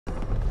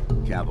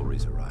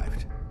cavalry's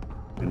arrived.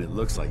 And it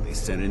looks like they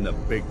sent in the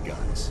big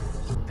guns.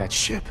 That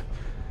ship.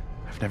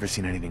 I've never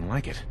seen anything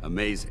like it.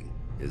 Amazing,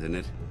 isn't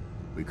it?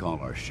 We call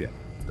our ship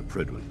the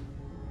Prydwen.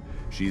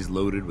 She's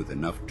loaded with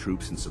enough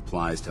troops and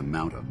supplies to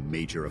mount a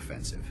major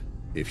offensive.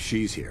 If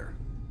she's here,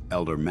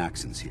 Elder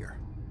Maxon's here.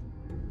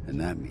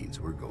 And that means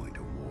we're going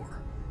to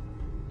war.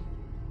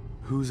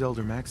 Who's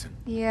Elder Maxon?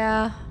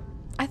 Yeah,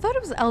 I thought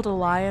it was Elder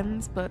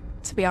Lyons, but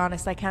to be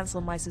honest, I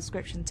canceled my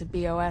subscription to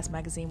BOS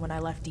magazine when I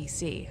left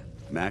DC.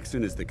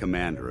 Maxon is the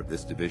commander of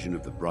this division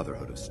of the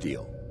Brotherhood of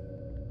Steel.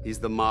 He's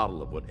the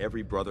model of what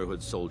every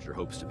Brotherhood soldier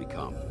hopes to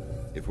become.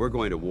 If we're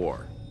going to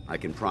war, I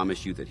can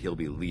promise you that he'll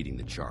be leading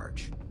the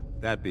charge.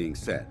 That being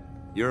said,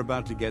 you're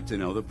about to get to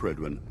know the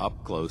Prydwen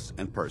up close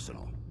and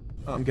personal.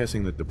 I'm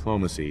guessing that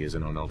diplomacy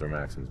isn't on Elder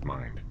Maxon's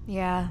mind.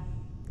 Yeah,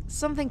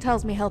 something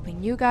tells me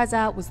helping you guys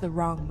out was the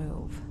wrong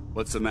move.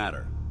 What's the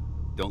matter?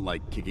 Don't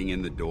like kicking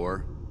in the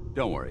door?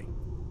 Don't worry.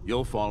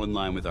 You'll fall in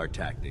line with our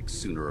tactics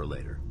sooner or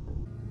later.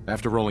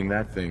 After rolling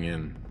that thing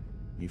in,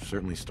 you've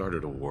certainly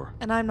started a war.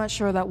 And I'm not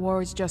sure that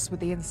war is just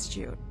with the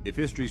Institute. If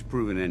history's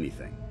proven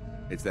anything,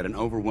 it's that an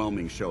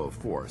overwhelming show of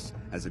force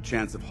has a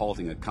chance of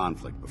halting a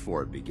conflict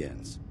before it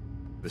begins.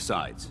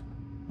 Besides,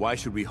 why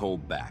should we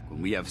hold back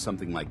when we have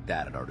something like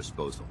that at our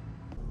disposal?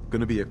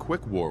 Gonna be a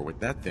quick war with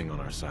that thing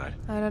on our side.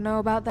 I don't know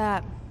about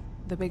that.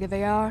 The bigger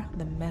they are,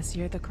 the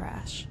messier the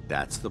crash.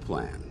 That's the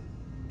plan.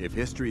 If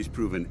history's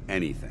proven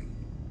anything,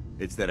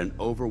 it's that an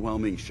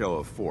overwhelming show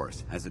of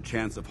force has a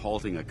chance of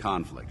halting a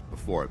conflict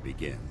before it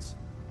begins.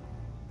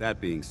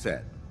 That being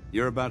said,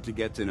 you're about to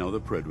get to know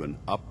the Prydwen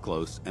up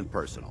close and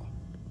personal.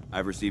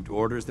 I've received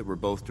orders that we're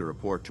both to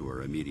report to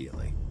her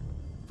immediately.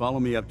 Follow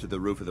me up to the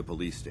roof of the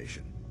police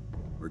station.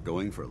 We're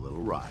going for a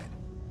little ride.